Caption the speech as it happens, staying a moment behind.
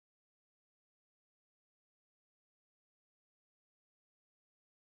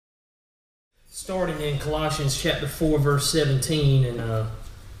starting in Colossians chapter 4, verse 17,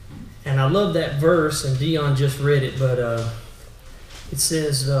 and I love that verse, and Dion just read it, but it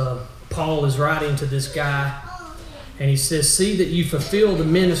says, Paul is writing to this guy, and he says, "See that you fulfill the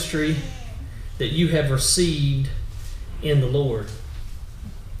ministry that you have received in the Lord."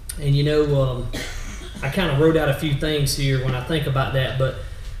 And you know, I kind of wrote out a few things here when I think about that, but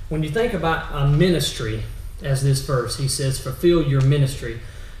when you think about a ministry, as this verse, he says, fulfill your ministry.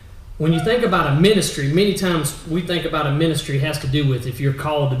 When you think about a ministry, many times we think about a ministry has to do with if you're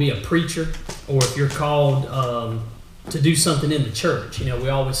called to be a preacher or if you're called to do something in the church. You know, we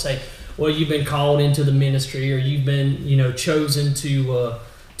always say, well, you've been called into the ministry, or you've been, you know, chosen to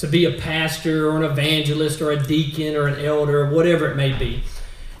be a pastor or an evangelist or a deacon or an elder or whatever it may be.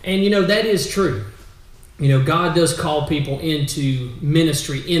 And, you know, that is true. You know, God does call people into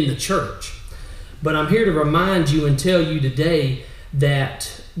ministry in the church. But I'm here to remind you and tell you today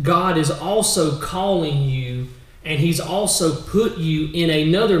that God is also calling you, and He's also put you in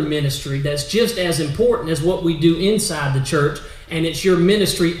another ministry that's just as important as what we do inside the church, and it's your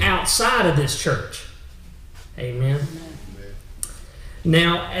ministry outside of this church. Amen. Amen.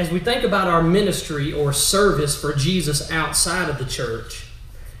 Now, as we think about our ministry or service for Jesus outside of the church,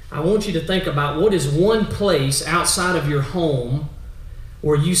 I want you to think about what is one place outside of your home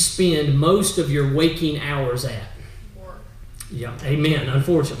where you spend most of your waking hours at. Yeah, amen,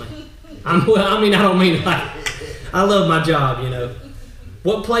 unfortunately. I don't mean like, I love my job, you know.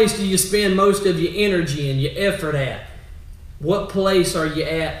 What place do you spend most of your energy and your effort at? What place are you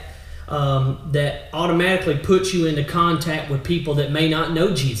at that automatically puts you into contact with people that may not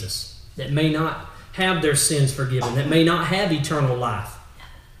know Jesus, that may not have their sins forgiven, that may not have eternal life?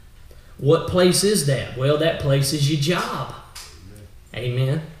 What place is that? Well, that place is your job.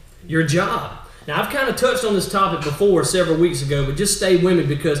 Amen. Your job. Now, I've kind of touched on this topic before several weeks ago, but just stay with me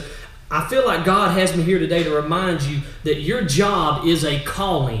because I feel like God has me here today to remind you that your job is a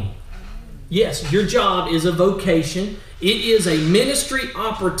calling. Yes, your job is a vocation. It is a ministry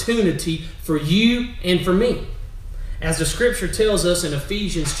opportunity for you and for me. As the scripture tells us in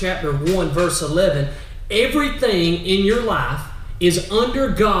Ephesians chapter 1, verse 11, everything in your life is under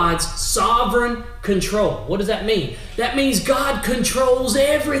God's sovereign control. What does that mean? That means God controls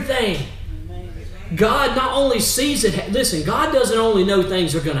everything. God not only sees it, listen, God doesn't only know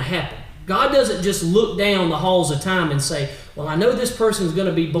things are going to happen. God doesn't just look down the halls of time and say, well, I know this person's going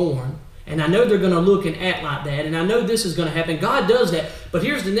to be born, and I know they're going to look and act like that, and I know this is going to happen. God does that, but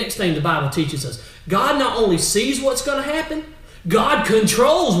here's the next thing the Bible teaches us. God not only sees what's going to happen, God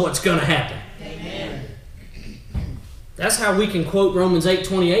controls what's going to happen. Amen. That's how we can quote Romans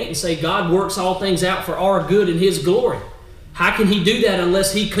 8:28 and say God works all things out for our good and His glory. How can He do that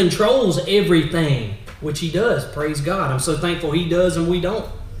unless He controls everything? Which He does. Praise God. I'm so thankful He does and we don't.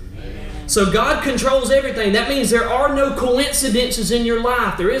 Amen. So God controls everything. That means there are no coincidences in your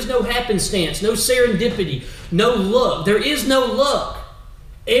life. There is no happenstance, no serendipity, no luck. There is no luck.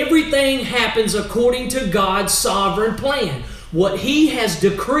 Everything happens according to God's sovereign plan. What He has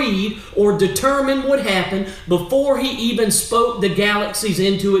decreed or determined would happen before He even spoke the galaxies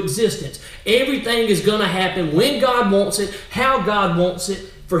into existence. Everything is going to happen when God wants it, how God wants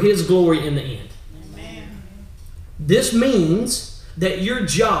it, for His glory in the end. Amen. This means that your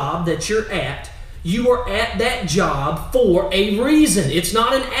job that you're at, you are at that job for a reason. It's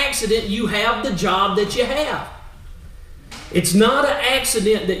not an accident you have the job that you have. It's not an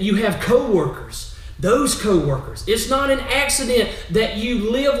accident that you have co-workers. Those co-workers. It's not an accident that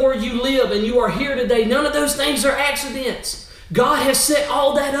you live where you live and you are here today. None of those things are accidents. God has set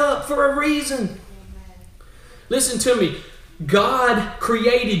all that up for a reason. Listen to me. God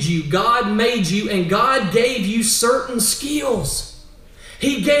created you. God made you, and God gave you certain skills.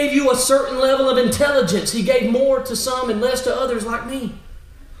 He gave you a certain level of intelligence. He gave more to some and less to others like me.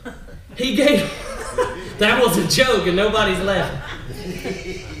 He gave... That was a joke and nobody's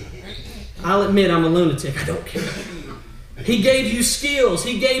laughing. I'll admit I'm a lunatic. I don't care. He gave you skills.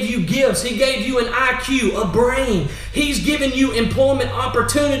 He gave you gifts. He gave you an IQ, a brain. He's given you employment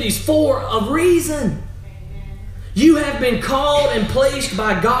opportunities for a reason. You have been called and placed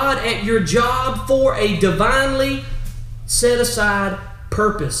by God at your job for a divinely set aside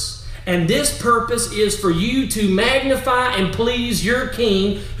purpose. And this purpose is for you to magnify and please your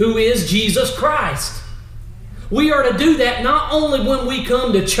King, who is Jesus Christ. We are to do that not only when we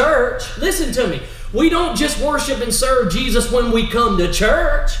come to church. Listen to me. We don't just worship and serve Jesus when we come to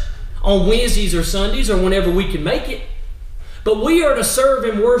church on Wednesdays or Sundays or whenever we can make it. But we are to serve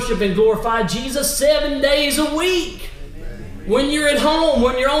and worship and glorify Jesus 7 days a week. Amen. When you're at home,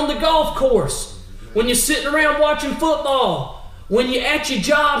 when you're on the golf course, when you're sitting around watching football, When you're at your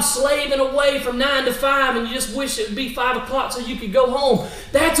job slaving away from 9 to 5 and you just wish it would be 5 o'clock so you could go home,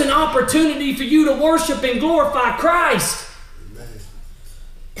 that's an opportunity for you to worship and glorify Christ.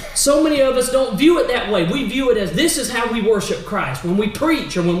 So many of us don't view it that way. We view it as this is how we worship Christ. When we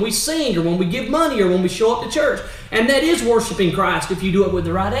preach or when we sing or when we give money or when we show up to church. And that is worshiping Christ if you do it with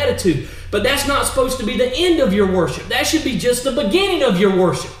the right attitude. But that's not supposed to be the end of your worship. That should be just the beginning of your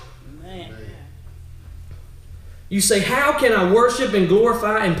worship. You say, how can I worship and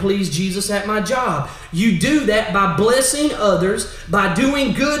glorify and please Jesus at my job? You do that by blessing others, by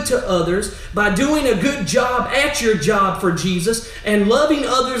doing good to others, by doing a good job at your job for Jesus, and loving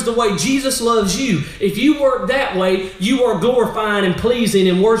others the way Jesus loves you. If you work that way, you are glorifying and pleasing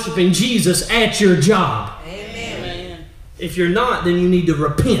and worshiping Jesus at your job. Amen. If you're not, then you need to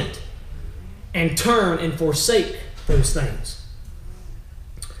repent and turn and forsake those things.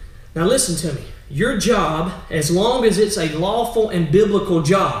 Now listen to me. Your job, as long as it's a lawful and biblical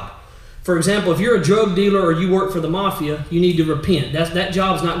job. For example, if you're a drug dealer or you work for the mafia, you need to repent. That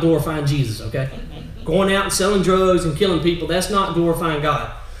job's not glorifying Jesus, okay? Going out and selling drugs and killing people, that's not glorifying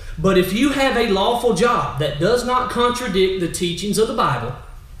God. But if you have a lawful job that does not contradict the teachings of the Bible,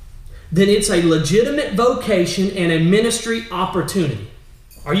 then it's a legitimate vocation and a ministry opportunity.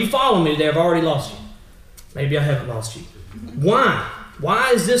 Are you following me today? I've already lost you. Maybe I haven't lost you. Why?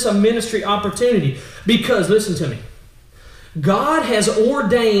 Why is this a ministry opportunity? Because, listen to me, God has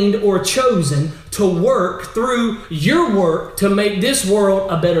ordained or chosen to work through your work to make this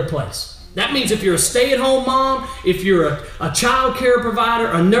world a better place. That means if you're a stay-at-home mom, if you're a child care provider,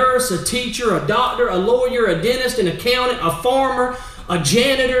 a nurse, a teacher, a doctor, a lawyer, a dentist, an accountant, a farmer, a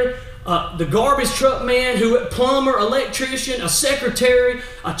janitor, the garbage truck man, plumber, electrician, a secretary,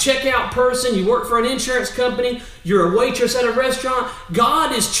 a checkout person, you work for an insurance company, you're a waitress at a restaurant.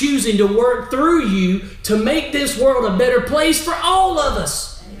 God is choosing to work through you to make this world a better place for all of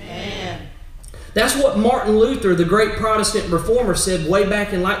us. Amen. That's what Martin Luther, the great Protestant reformer, said way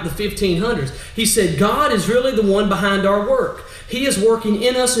back in like the 1500s. He said, God is really the one behind our work. He is working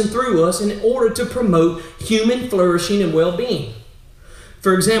in us and through us in order to promote human flourishing and well-being.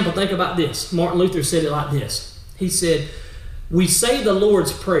 For example, think about this. Martin Luther said it like this. He said, we say the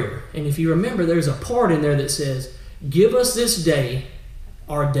Lord's Prayer. And if you remember, there's a part in there that says, give us this day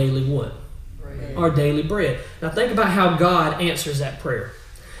our daily what? Bread. Our daily bread. Now think about how God answers that prayer.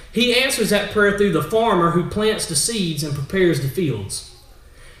 He answers that prayer through the farmer who plants the seeds and prepares the fields.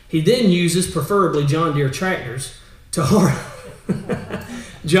 He then uses, preferably John Deere tractors,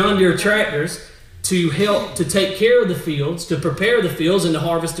 to help to take care of the fields, to prepare the fields, and to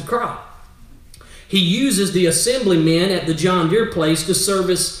harvest the crop. He uses the assemblymen at the John Deere place to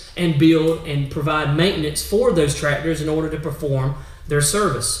service and build and provide maintenance for those tractors in order to perform their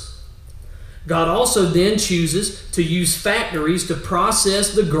service. God also then chooses to use factories to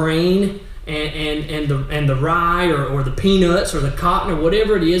process the grain and the rye or the peanuts or the cotton or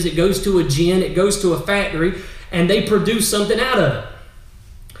whatever it is. It goes to a gin, it goes to a factory, and they produce something out of it.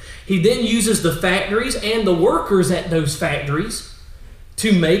 He then uses the factories and the workers at those factories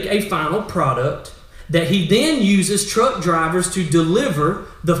to make a final product that he then uses truck drivers to deliver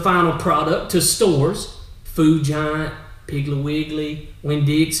the final product to stores, Food Giant, Piggly Wiggly,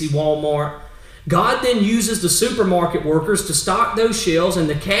 Winn-Dixie, Walmart. God then uses the supermarket workers to stock those shelves and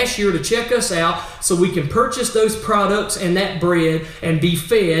the cashier to check us out so we can purchase those products and that bread and be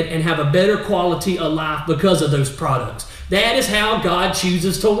fed and have a better quality of life because of those products. That is how God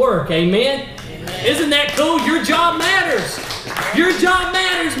chooses to work. Amen? Amen. Isn't that cool? Your job matters. Your job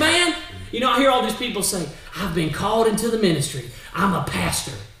matters, man. You know, I hear all these people say, I've been called into the ministry. I'm a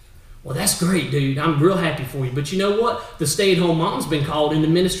pastor. Well, that's great, dude. I'm real happy for you. But you know what? The stay-at-home mom's been called into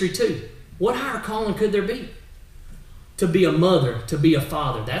ministry too. What higher calling could there be? To be a mother, to be a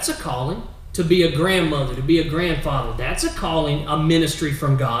father, that's a calling. To be a grandmother, to be a grandfather, that's a calling, a ministry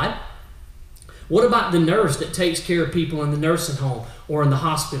from God. What about the nurse that takes care of people in the nursing home or in the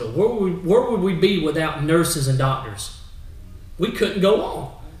hospital? Where would we be without nurses and doctors? We couldn't go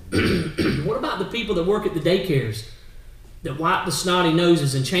on. What about the people that work at the daycares, that wipe the snotty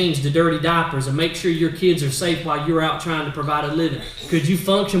noses and change the dirty diapers and make sure your kids are safe while you're out trying to provide a living? Could you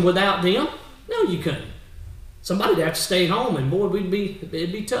function without them? No, you couldn't. Somebody'd have to stay home, and boy, it'd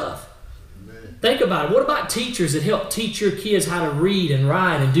be tough. Amen. Think about it. What about teachers that help teach your kids how to read and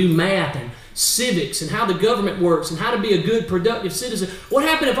write and do math and civics and how the government works and how to be a good, productive citizen? What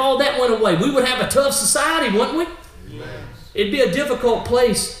happened if all that went away? We would have a tough society, wouldn't we? Amen. It'd be a difficult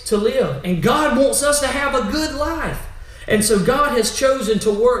place to live. And God wants us to have a good life. And so God has chosen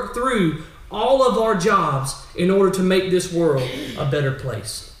to work through all of our jobs in order to make this world a better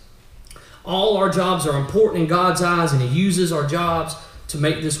place. All our jobs are important in God's eyes, and He uses our jobs to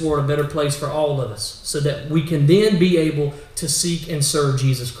make this world a better place for all of us so that we can then be able to seek and serve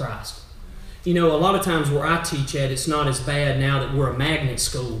Jesus Christ. You know, a lot of times where I teach at, it's not as bad now that we're a magnet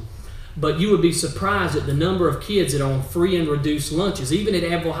school. But you would be surprised at the number of kids that are on free and reduced lunches. Even at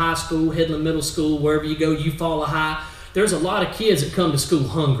Abbeville High School, Headland Middle School, wherever you go, Eufaula High, there's a lot of kids that come to school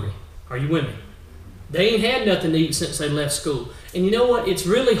hungry. Are you with me? They ain't had nothing to eat since they left school. And you know what? It's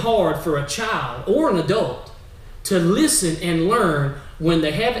really hard for a child or an adult to listen and learn when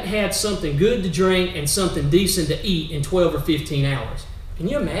they haven't had something good to drink and something decent to eat in 12 or 15 hours. Can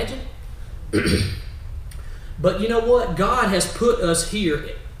you imagine? But you know what? God has put us here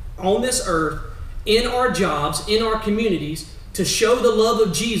on this earth, in our jobs, in our communities, to show the love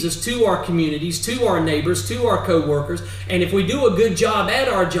of Jesus to our communities, to our neighbors, to our co-workers. And if we do a good job at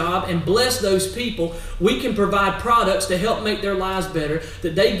our job and bless those people, we can provide products to help make their lives better,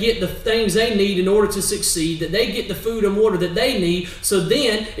 that they get the things they need in order to succeed, that they get the food and water that they need. So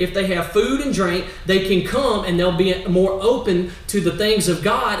then, if they have food and drink, they can come and they'll be more open to the things of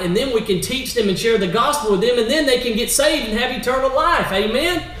God. And then we can teach them and share the gospel with them, and then they can get saved and have eternal life.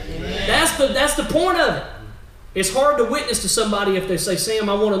 Amen? Amen. That's the point of it. It's hard to witness to somebody if they say, Sam,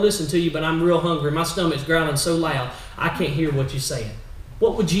 I want to listen to you, but I'm real hungry. My stomach's growling so loud, I can't hear what you're saying.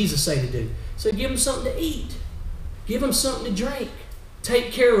 What would Jesus say to do? So give them something to eat. Give them something to drink.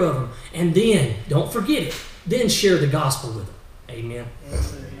 Take care of them. And then, don't forget it, then share the gospel with them. Amen.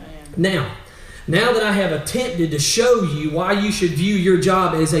 Amen. Now that I have attempted to show you why you should view your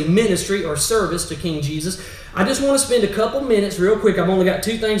job as a ministry or service to King Jesus, I just want to spend a couple minutes real quick. I've only got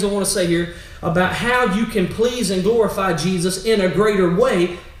 2 things I want to say here about how you can please and glorify Jesus in a greater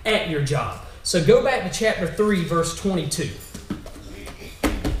way at your job. So go back to chapter 3, verse 22.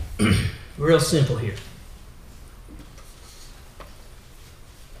 Real simple here.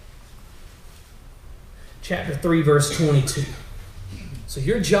 Chapter 3, verse 22. So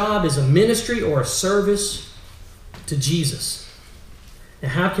your job is a ministry or a service to Jesus. Now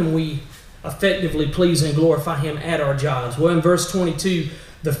how can we effectively please and glorify Him at our jobs? Well, in verse 22,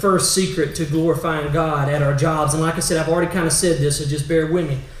 the first secret to glorifying God at our jobs, and like I said, I've already kind of said this, so just bear with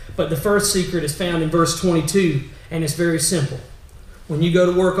me, but the first secret is found in verse 22, and it's very simple. When you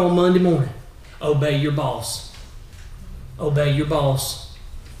go to work on Monday morning, obey your boss. Obey your boss.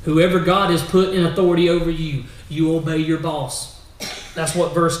 Whoever God has put in authority over you, you obey your boss. That's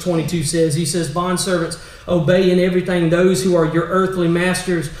what verse 22 says. He says, bondservants, obey in everything those who are your earthly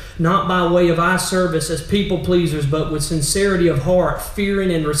masters, not by way of eye service as people pleasers, but with sincerity of heart,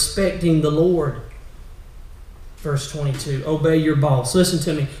 fearing and respecting the Lord. Verse 22, obey your boss. Listen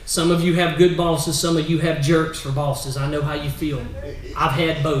to me. Some of you have good bosses. Some of you have jerks for bosses. I know how you feel. I've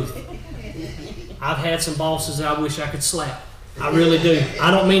had both. I've had some bosses that I wish I could slap. I really do.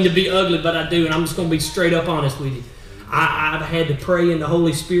 I don't mean to be ugly, but I do, and I'm just going to be straight up honest with you. I've had to pray in the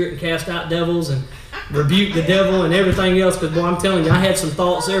Holy Spirit and cast out devils and rebuke the devil and everything else, because, boy, I'm telling you, I had some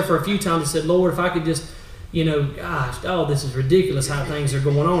thoughts there for a few times. I said, Lord, if I could just, gosh, this is ridiculous how things are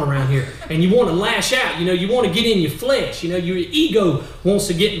going on around here. And you want to lash out. You want to get in your flesh. Your ego wants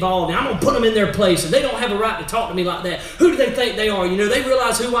to get involved. And I'm going to put them in their place, and they don't have a right to talk to me like that. Who do they think they are? They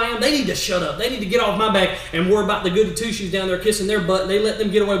realize who I am. They need to shut up. They need to get off my back and worry about the goody two-shoes down there kissing their butt, and they let them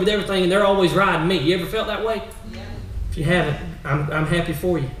get away with everything, and they're always riding me. You ever felt that way? Yeah. If you haven't, I'm happy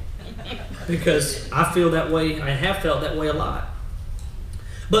for you, because I feel that way. I have felt that way a lot.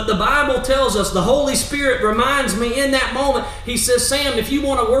 But the Bible tells us, the Holy Spirit reminds me in that moment, He says, Sam, if you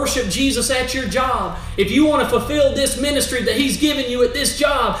want to worship Jesus at your job, if you want to fulfill this ministry that He's given you at this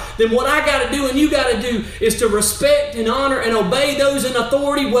job, then what I got to do and you got to do is to respect and honor and obey those in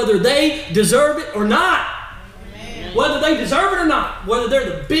authority, whether they deserve it or not. Whether they deserve it or not, whether they're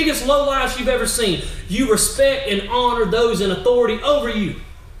the biggest lowlifes you've ever seen, you respect and honor those in authority over you.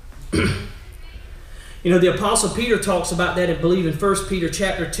 The Apostle Peter talks about that, I believe, in 1 Peter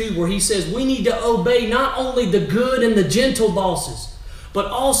chapter 2, where he says we need to obey not only the good and the gentle bosses, but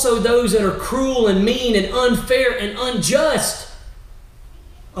also those that are cruel and mean and unfair and unjust.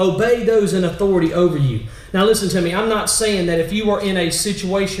 Obey those in authority over you. Now listen to me, I'm not saying that if you are in a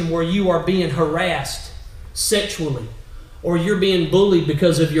situation where you are being harassed sexually, or you're being bullied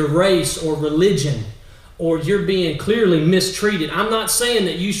because of your race or religion, or you're being clearly mistreated, I'm not saying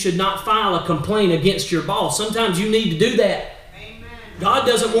that you should not file a complaint against your boss. Sometimes you need to do that. Amen. God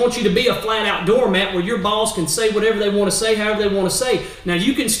doesn't want you to be a flat-out doormat where your boss can say whatever they want to say, however they want to say. Now,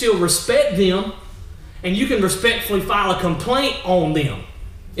 you can still respect them, and you can respectfully file a complaint on them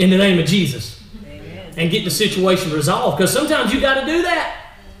in the name of Jesus. Amen. And get the situation resolved, because sometimes you got to do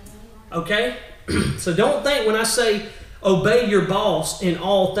that. Okay? So don't think when I say obey your boss in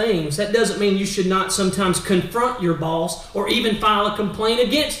all things, that doesn't mean you should not sometimes confront your boss or even file a complaint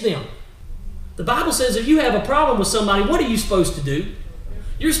against them. The Bible says if you have a problem with somebody, what are you supposed to do?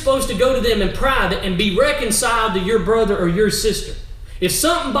 You're supposed to go to them in private and be reconciled to your brother or your sister. If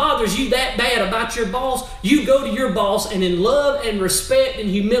something bothers you that bad about your boss, you go to your boss and in love and respect and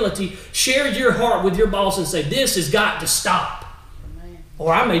humility, share your heart with your boss and say, this has got to stop.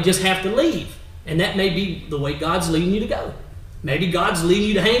 Or I may just have to leave. And that may be the way God's leading you to go. Maybe God's leading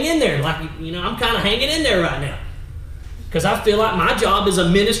you to hang in there. Like, I'm kind of hanging in there right now. Because I feel like my job is a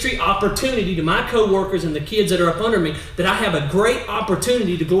ministry opportunity to my co-workers and the kids that are up under me, that I have a great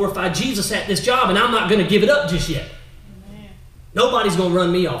opportunity to glorify Jesus at this job, and I'm not going to give it up just yet. Nobody's going to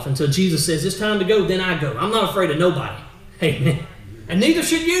run me off until Jesus says, it's time to go, then I go. I'm not afraid of nobody. Amen. And neither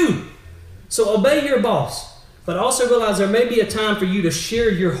should you. So obey your boss. But also realize there may be a time for you to share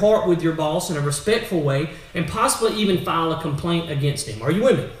your heart with your boss in a respectful way and possibly even file a complaint against him. Are you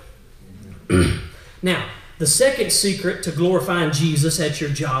with me? Now, the second secret to glorifying Jesus at your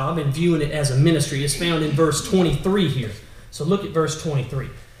job and viewing it as a ministry is found in verse 23 here. So look at verse 23.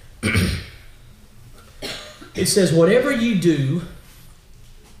 It says, whatever you do,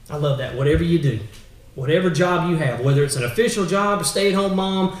 I love that, whatever you do, whatever job you have, whether it's an official job, a stay-at-home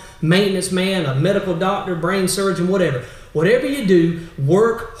mom, maintenance man, a medical doctor, brain surgeon, whatever you do,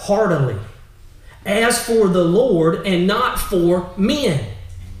 work heartily, as for the Lord and not for men.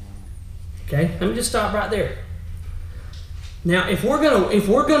 Okay, let me just stop right there. Now, if we're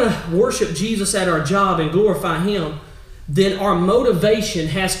gonna worship Jesus at our job and glorify Him, then our motivation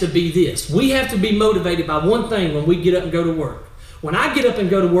has to be this. We have to be motivated by one thing when we get up and go to work. When I get up and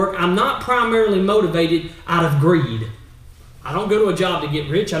go to work, I'm not primarily motivated out of greed. I don't go to a job to get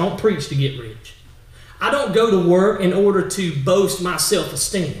rich. I don't preach to get rich. I don't go to work in order to boast my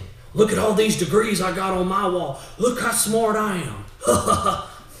self-esteem. Look at all these degrees I got on my wall. Look how smart I am.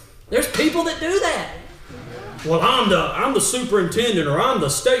 There's people that do that. Well, I'm the superintendent, or I'm the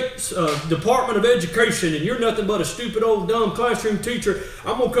state Department of Education, and you're nothing but a stupid old dumb classroom teacher.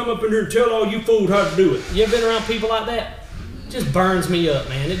 I'm going to come up in here and tell all you fools how to do it. You ever been around people like that? It just burns me up,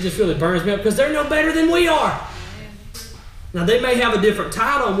 man. It just really burns me up because they're no better than we are. Now, they may have a different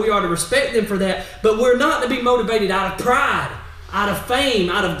title, and we ought to respect them for that, but we're not to be motivated out of pride, out of fame,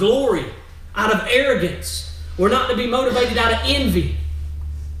 out of glory, out of arrogance. We're not to be motivated out of envy.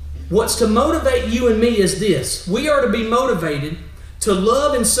 What's to motivate you and me is this. We are to be motivated to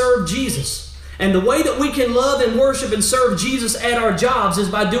love and serve Jesus. And the way that we can love and worship and serve Jesus at our jobs is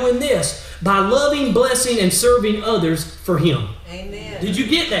by doing this, by loving, blessing, and serving others for Him. Amen. Did you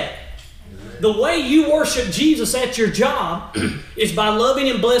get that? The way you worship Jesus at your job is by loving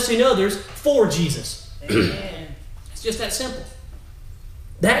and blessing others for Jesus. Amen. It's just that simple.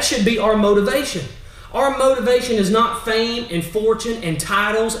 That should be our motivation. Our motivation is not fame and fortune and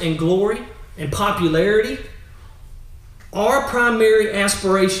titles and glory and popularity. Our primary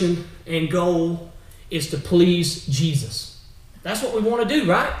aspiration and goal is to please Jesus. That's what we want to do,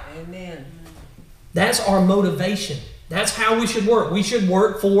 right? Amen. That's our motivation. That's how we should work. We should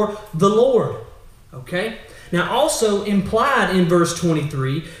work for the Lord. Okay? Now, also implied in verse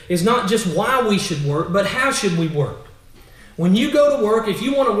 23 is not just why we should work, but how should we work. When you go to work, if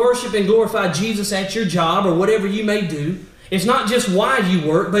you want to worship and glorify Jesus at your job or whatever you may do, it's not just why you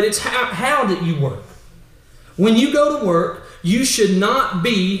work, but it's how that you work. When you go to work, you should not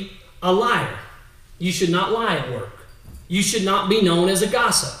be a liar. You should not lie at work. You should not be known as a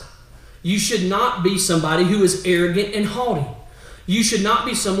gossip. You should not be somebody who is arrogant and haughty. You should not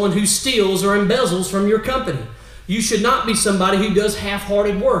be someone who steals or embezzles from your company. You should not be somebody who does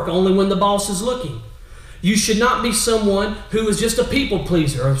half-hearted work only when the boss is looking. You should not be someone who is just a people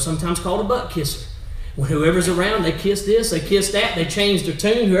pleaser, or sometimes called a butt kisser. When whoever's around, they kiss this, they kiss that, they change their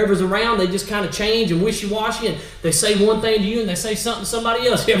tune. Whoever's around, they just kind of change and wishy-washy, and they say one thing to you and they say something to somebody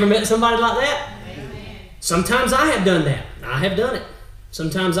else. You ever met somebody like that? Amen. Sometimes I have done that. I have done it.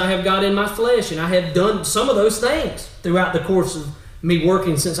 Sometimes I have got in my flesh, and I have done some of those things throughout the course of me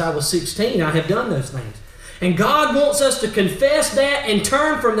working since I was 16. I have done those things. And God wants us to confess that and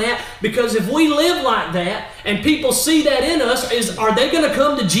turn from that, because if we live like that and people see that in us, are they going to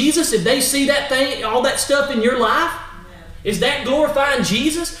come to Jesus if they see that thing, all that stuff in your life? Is that glorifying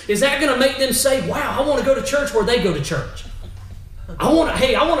Jesus? Is that going to make them say, wow, I want to go to church where they go to church? I want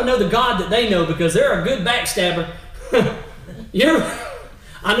to know the God that they know, because they're a good backstabber.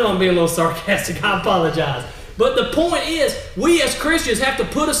 I know I'm being a little sarcastic. I apologize. But the point is, we as Christians have to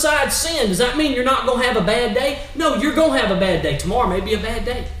put aside sin. Does that mean you're not going to have a bad day? No, you're going to have a bad day. Tomorrow may be a bad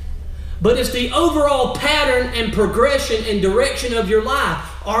day. But it's the overall pattern and progression and direction of your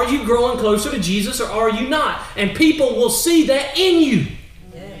life. Are you growing closer to Jesus or are you not? And people will see that in you.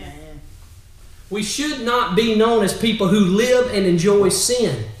 Yeah. We should not be known as people who live and enjoy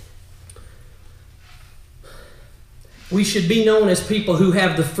sin. We should be known as people who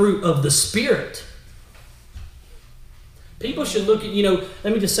have the fruit of the Spirit. People should look at,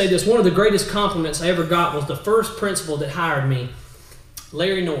 let me just say this. One of the greatest compliments I ever got was the first principal that hired me,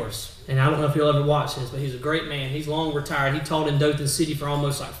 Larry Norris. And I don't know if you'll ever watch this, but he's a great man. He's long retired. He taught in Dothan City for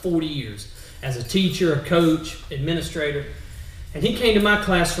almost like 40 years as a teacher, a coach, administrator. And he came to my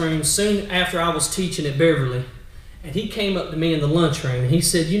classroom soon after I was teaching at Beverly. And he came up to me in the lunchroom and he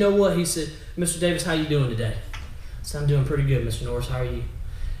said, you know what? He said, Mr. Davis, how you doing today? I said, I'm doing pretty good, Mr. Norris. How are you?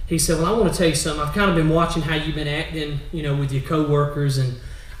 He said, well, I want to tell you something. I've kind of been watching how you've been acting, with your coworkers, and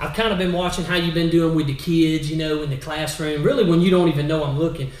I've kind of been watching how you've been doing with the kids, in the classroom, really when you don't even know I'm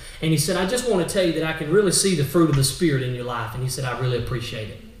looking. And he said, I just want to tell you that I can really see the fruit of the Spirit in your life. And he said, I really appreciate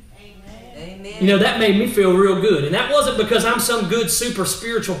it. Amen. That made me feel real good. And that wasn't because I'm some good, super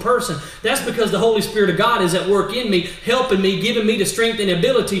spiritual person. That's because the Holy Spirit of God is at work in me, helping me, giving me the strength and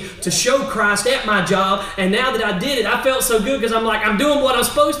ability to show Christ at my job. And now that I did it, I felt so good because I'm like, I'm doing what I'm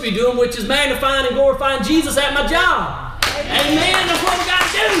supposed to be doing, which is magnifying and glorifying Jesus at my job. Amen. That's what we got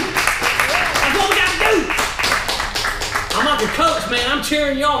to do. That's what we got to do. I'm like a coach, man. I'm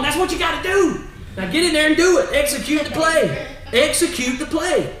cheering you on. That's what you got to do. Now get in there and do it. Execute the play. Execute the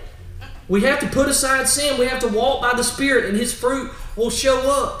play. We have to put aside sin. We have to walk by the Spirit, and His fruit will show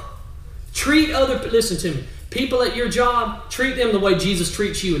up. Listen to me. People at your job, treat them the way Jesus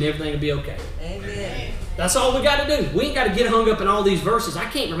treats you, and everything will be okay. Amen. That's all we got to do. We ain't got to get hung up in all these verses. I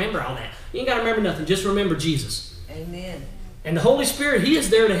can't remember all that. You ain't got to remember nothing. Just remember Jesus. Amen. And the Holy Spirit, He is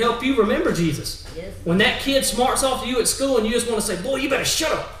there to help you remember Jesus. Yes. When that kid smarts off to you at school and you just want to say, boy, you better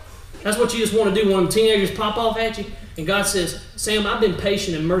shut up. That's what you just want to do when teenagers pop off at you. And God says, Sam, I've been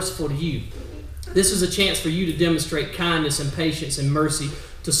patient and merciful to you. This is a chance for you to demonstrate kindness and patience and mercy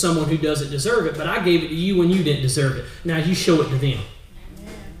to someone who doesn't deserve it, but I gave it to you when you didn't deserve it. Now you show it to them.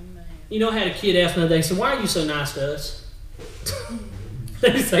 I had a kid ask me the other day, so why are you so nice to us?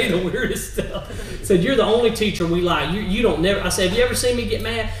 They say the weirdest stuff. Said, you're the only teacher we like. You don't never. I said, have you ever seen me get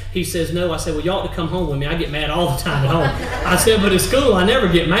mad? He says, no. I said, well, you ought to come home with me. I get mad all the time at home. I said, but at school, I never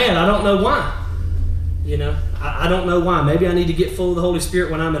get mad. I don't know why. I don't know why. Maybe I need to get full of the Holy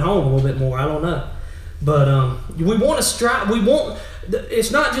Spirit when I'm at home a little bit more. I don't know. But we want to strive. It's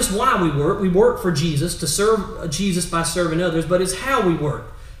not just why we work. We work for Jesus, to serve Jesus by serving others, but it's how we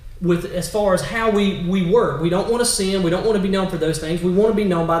work. As far as how we work. We don't want to sin. We don't want to be known for those things. We want to be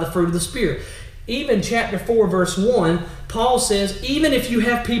known by the fruit of the Spirit. Even chapter 4, verse 1, Paul says, even if you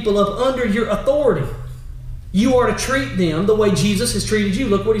have people up under your authority, you are to treat them the way Jesus has treated you.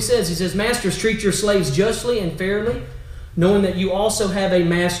 Look what he says. He says, masters, treat your slaves justly and fairly, knowing that you also have a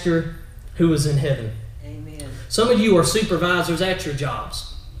master who is in heaven. Amen. Some of you are supervisors at your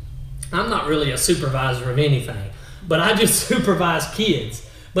jobs. I'm not really a supervisor of anything, but I just supervise kids.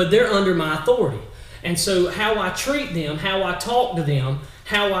 But they're under my authority. And so how I treat them, how I talk to them,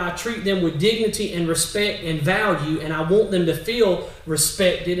 how I treat them with dignity and respect and value, and I want them to feel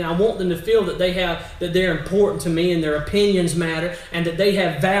respected, and I want them to feel that they're important to me and their opinions matter, and that they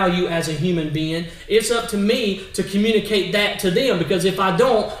have value as a human being. It's up to me to communicate that to them, because if I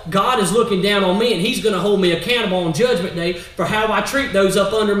don't, God is looking down on me and He's going to hold me accountable on Judgment Day for how I treat those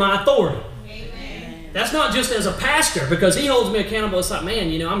up under my authority. That's not just as a pastor, because He holds me accountable. It's like, man,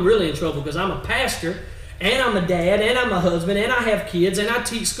 I'm really in trouble because I'm a pastor, and I'm a dad, and I'm a husband, and I have kids, and I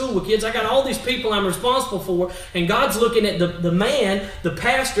teach school with kids. I got all these people I'm responsible for, and God's looking at the man, the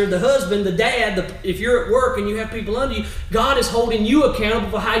pastor, the husband, the dad. If you're at work and you have people under you, God is holding you accountable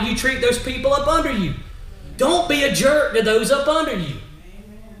for how you treat those people up under you. Don't be a jerk to those up under you.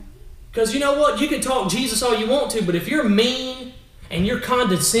 Because you know what? You can talk Jesus all you want to, but if you're mean and you're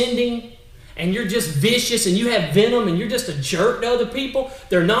condescending and you're just vicious and you have venom and you're just a jerk to other people,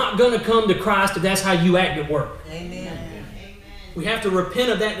 they're not going to come to Christ if that's how you act at work. Amen. We have to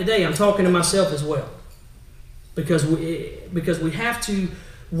repent of that today. I'm talking to myself as well. Because we have to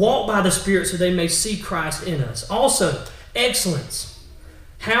walk by the Spirit so they may see Christ in us. Also, excellence.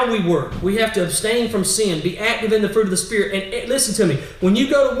 How we work. We have to abstain from sin, be active in the fruit of the Spirit. And listen to me, when you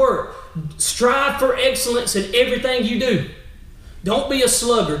go to work, strive for excellence in everything you do. Don't be a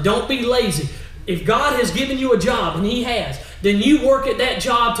sluggard. Don't be lazy. If God has given you a job, and He has, then you work at that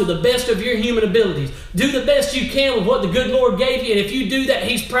job to the best of your human abilities. Do the best you can with what the good Lord gave you, and if you do that,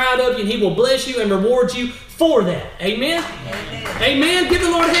 He's proud of you, and He will bless you and reward you for that. Amen? Amen. Amen. Give the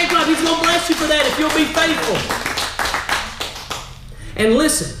Lord a hand clap. He's going to bless you for that if you'll be faithful. And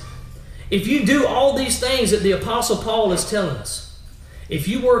listen, if you do all these things that the Apostle Paul is telling us, If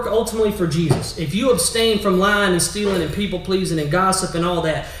you work ultimately for Jesus, if you abstain from lying and stealing and people pleasing and gossip and all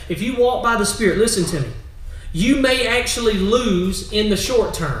that, if you walk by the Spirit, listen to me, you may actually lose in the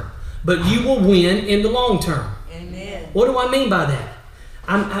short term, but you will win in the long term. Amen. What do I mean by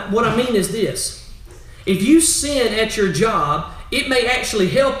that? What I mean is this. If you sin at your job, it may actually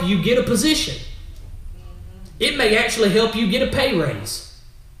help you get a position. It may actually help you get a pay raise.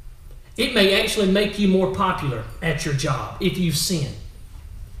 It may actually make you more popular at your job if you sin,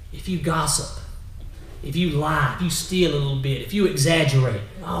 if you gossip, if you lie, if you steal a little bit, if you exaggerate.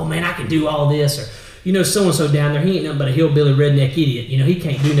 Oh man, I can do all this. Or, you know, so-and-so down there, he ain't nothing but a hillbilly redneck idiot. You know, he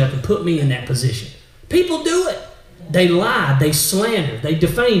can't do nothing. Put me in that position. People do it. They lie, they slander, they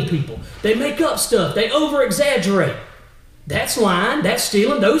defame people. They make up stuff, they over-exaggerate. That's lying, that's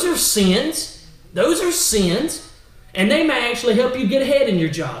stealing. Those are sins. Those are sins. And they may actually help you get ahead in your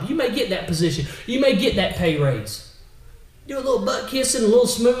job. You may get that position. You may get that pay raise. Do a little butt kissing, a little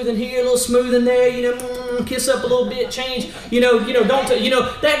smooth in here, a little smooth in there, you know, kiss up a little bit, change,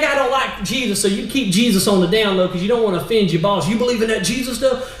 that guy don't like Jesus, so you keep Jesus on the down low because you don't want to offend your boss. You believe in that Jesus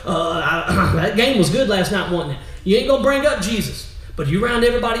stuff? That game was good last night, wasn't it? You ain't going to bring up Jesus. But you around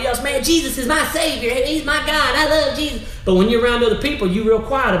everybody else, man, Jesus is my Savior. He's my God. I love Jesus. But when you're around other people, you're real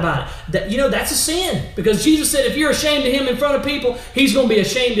quiet about it. That's a sin. Because Jesus said if you're ashamed of Him in front of people, He's going to be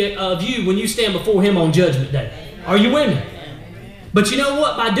ashamed of you when you stand before Him on Judgment Day. Are you with me? But you know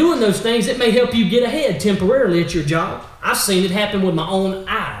what? By doing those things, it may help you get ahead temporarily at your job. I've seen it happen with my own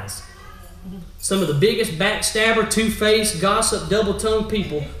eyes. Some of the biggest backstabber, two-faced, gossip, double-tongued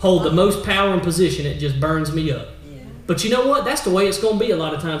people hold the most power and position. It just burns me up. But you know what? That's the way it's going to be a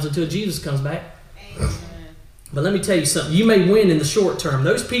lot of times until Jesus comes back. But let me tell you something. You may win in the short term.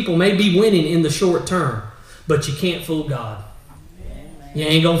 Those people may be winning in the short term, but you can't fool God. You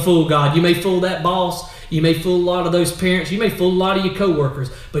ain't going to fool God. You may fool that boss. You may fool a lot of those parents. You may fool a lot of your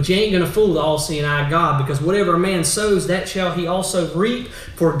co-workers. But you ain't going to fool the all-seeing eye God, because whatever a man sows, that shall he also reap.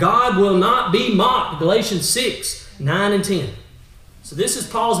 For God will not be mocked. Galatians 6, 9 and 10. So this is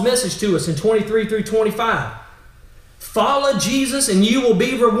Paul's message to us in 23 through 25. Follow Jesus and you will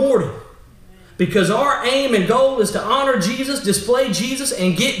be rewarded. Because our aim and goal is to honor Jesus, display Jesus,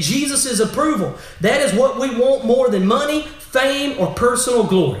 and get Jesus' approval. That is what we want more than money, fame, or personal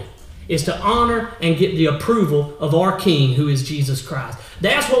glory. Is to honor and get the approval of our King, who is Jesus Christ.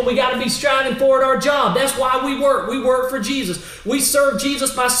 That's what we got to be striving for at our job. That's why we work. We work for Jesus. We serve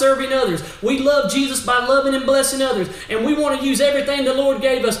Jesus by serving others. We love Jesus by loving and blessing others. And we want to use everything the Lord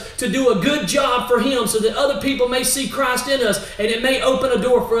gave us to do a good job for Him so that other people may see Christ in us, and it may open a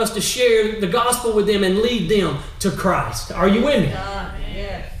door for us to share the gospel with them and lead them to Christ. Are you with me?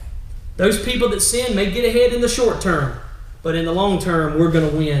 Yes. Those people that sin may get ahead in the short term, but in the long term, we're going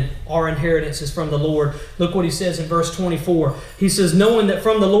to win. Our inheritance is from the Lord. Look what he says in verse 24. He says, knowing that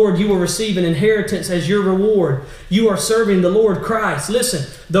from the Lord you will receive an inheritance as your reward. You are serving the Lord Christ.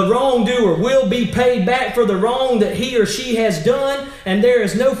 Listen, the wrongdoer will be paid back for the wrong that he or she has done, and there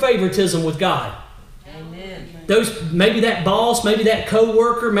is no favoritism with God. Amen. Maybe that boss, maybe that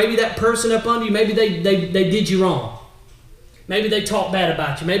co-worker, maybe that person up under you, maybe they did you wrong. Maybe they talked bad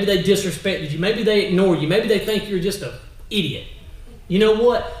about you. Maybe they disrespected you. Maybe they ignored you. Maybe they think you're just an idiot. You know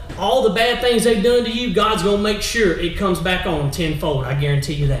what? All the bad things they've done to you, God's going to make sure it comes back on them tenfold. I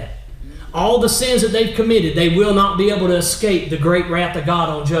guarantee you that. All the sins that they've committed, they will not be able to escape the great wrath of God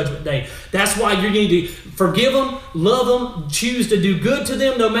on Judgment Day. That's why you need to forgive them, love them, choose to do good to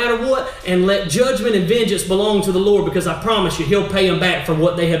them no matter what, and let judgment and vengeance belong to the Lord, because I promise you, He'll pay them back for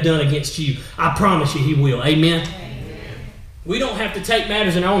what they have done against you. I promise you He will. Amen? We don't have to take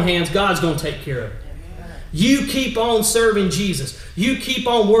matters in our own hands. God's going to take care of it. You keep on serving Jesus. You keep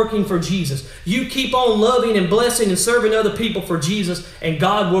on working for Jesus. You keep on loving and blessing and serving other people for Jesus, and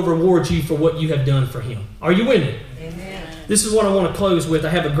God will reward you for what you have done for Him. Are you with me? Amen. This is what I want to close with. I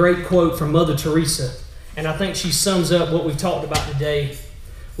have a great quote from Mother Teresa, and I think she sums up what we've talked about today,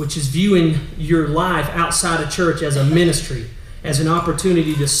 which is viewing your life outside of church as a ministry, as an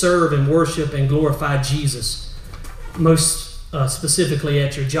opportunity to serve and worship and glorify Jesus, most specifically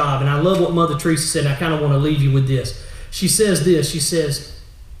at your job. And I love what Mother Teresa said, and I kind of want to leave you with this. She says this, she says,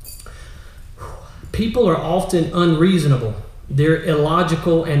 people are often unreasonable. They're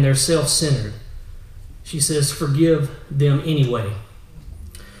illogical and they're self-centered. She says, forgive them anyway.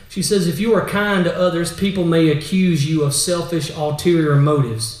 She says, if you are kind to others, people may accuse you of selfish, ulterior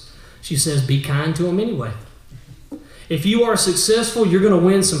motives. She says, be kind to them anyway. If you are successful, you're going to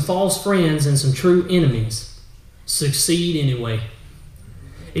win some false friends and some true enemies. Succeed anyway.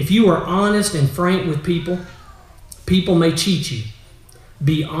 If you are honest and frank with people, people may cheat you.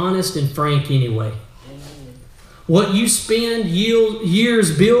 Be honest and frank anyway. What you spend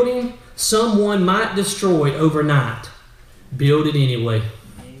years building, someone might destroy overnight. Build it anyway.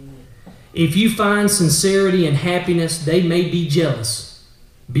 If you find sincerity and happiness, they may be jealous.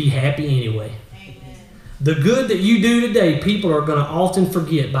 Be happy anyway. Amen. The good that you do today, people are going to often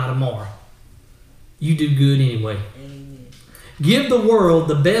forget by tomorrow. You do good anyway. Amen. Give the world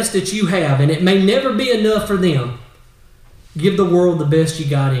the best that you have, and it may never be enough for them. Give the world the best you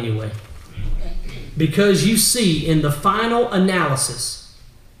got anyway. Because you see, in the final analysis,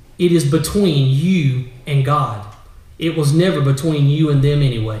 it is between you and God. It was never between you and them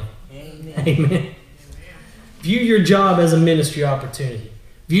anyway. Amen. Amen. View your job as a ministry opportunity.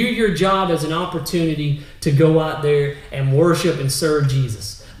 View your job as an opportunity to go out there and worship and serve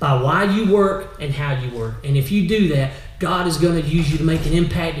Jesus by why you work and how you work. And if you do that, God is going to use you to make an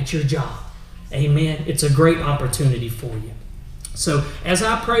impact at your job. Amen. It's a great opportunity for you. So as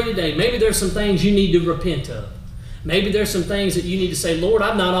I pray today, maybe there's some things you need to repent of. Maybe there's some things that you need to say, Lord,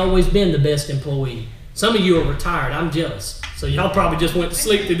 I've not always been the best employee. Some of you are retired. I'm jealous. So y'all probably just went to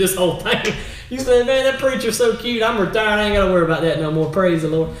sleep through this whole thing. You said, man, that preacher's so cute. I'm retired. I ain't got to worry about that no more. Praise the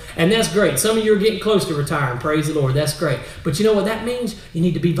Lord. And that's great. Some of you are getting close to retiring. Praise the Lord. That's great. But you know what that means? You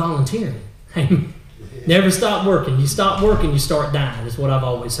need to be volunteering. Never stop working. You stop working, you start dying, is what I've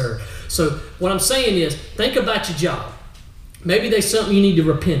always heard. So what I'm saying is, think about your job. Maybe there's something you need to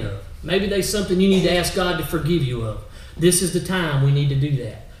repent of. Maybe there's something you need to ask God to forgive you of. This is the time we need to do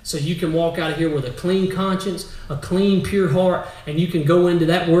that. So you can walk out of here with a clean conscience, a clean, pure heart, and you can go into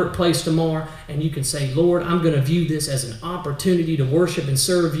that workplace tomorrow and you can say, Lord, I'm going to view this as an opportunity to worship and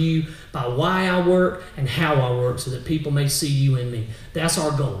serve you by why I work and how I work so that people may see you in me. That's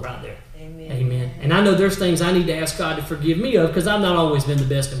our goal right there. Amen. Amen. And I know there's things I need to ask God to forgive me of because I've not always been the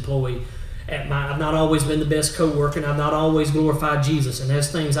best employee. I've not always been the best co-worker, and I've not always glorified Jesus. And there's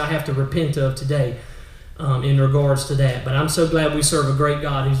things I have to repent of today in regards to that. But I'm so glad we serve a great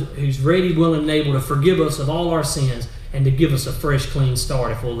God who's ready, willing, and able to forgive us of all our sins and to give us a fresh, clean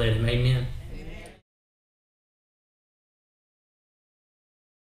start if we'll let Him. Amen.